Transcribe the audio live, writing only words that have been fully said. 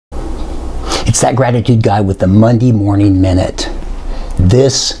It's that gratitude guy with the Monday morning minute.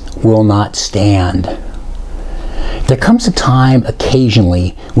 This will not stand. There comes a time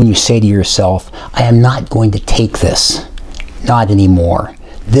occasionally when you say to yourself, I am not going to take this. Not anymore.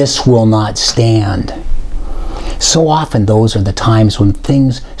 This will not stand. So often those are the times when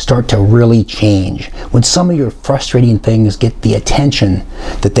things start to really change, when some of your frustrating things get the attention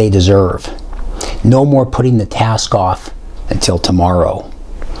that they deserve. No more putting the task off until tomorrow.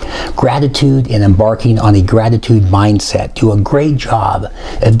 Gratitude and embarking on a gratitude mindset do a great job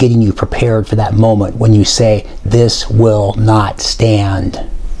of getting you prepared for that moment when you say, this will not stand.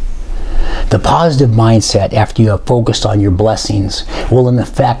 The positive mindset after you have focused on your blessings will in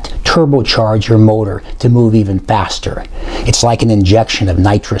effect turbocharge your motor to move even faster. It's like an injection of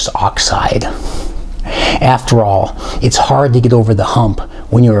nitrous oxide. After all, it's hard to get over the hump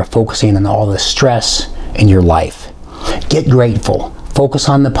when you are focusing on all the stress in your life. Get grateful, focus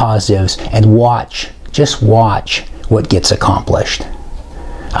on the positives, and watch, just watch what gets accomplished.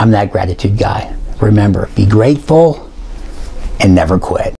 I'm that gratitude guy. Remember, be grateful and never quit.